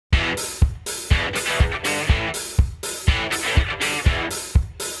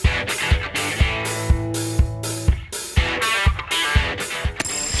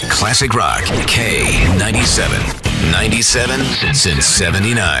Classic Rock, K-97. 97 since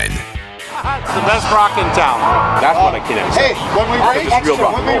 79. It's the best rock in town. That's what I can say. Hey, when we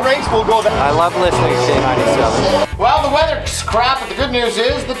race, we'll go there. I love listening to K-97. Well, the weather's crap, but the good news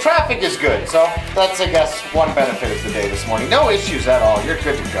is the traffic is good. So that's, I guess, one benefit of the day this morning. No issues at all. You're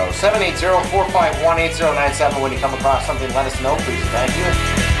good to go. 780-451-8097. When you come across something, let us know, please. Thank you.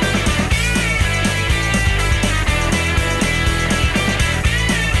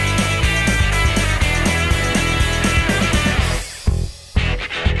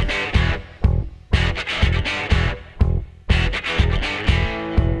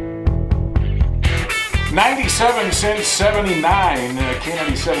 97 since 79,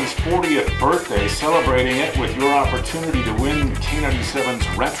 K-97's 40th birthday, celebrating it with your opportunity to win K-97's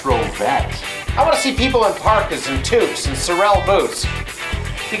Retro Vet. I want to see people in parkas and toques and Sorel boots.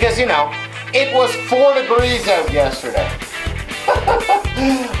 Because, you know, it was 4 degrees out yesterday.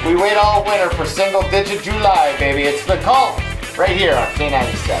 We wait all winter for single-digit July, baby. It's the call right here on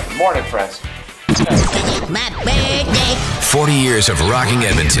K-97. Morning, friends. My birthday. 40 years of rocking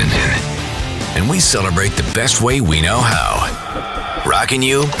Edmonton. And we celebrate the best way we know how. Rocking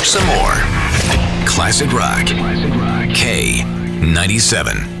you some more. Classic Rock.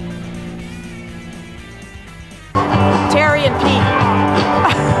 K-97. Terry and Pete.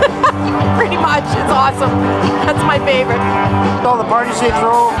 Pretty much. It's awesome. That's my favorite. All the parties they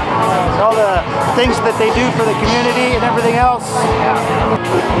throw, all the things that they do for the community and everything else.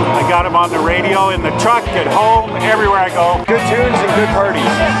 I got them on the radio, in the truck, at home, everywhere I go. Good tunes and good parties.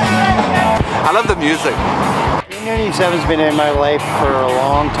 I love the music. K-97's been in my life for a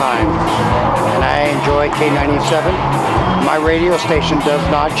long time, and I enjoy K-97. My radio station does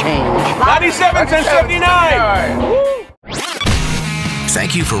not change. 97 since 79!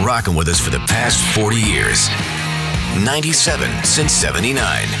 Thank you for rocking with us for the past 40 years. 97 since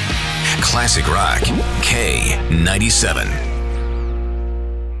 79. Classic Rock, K-97.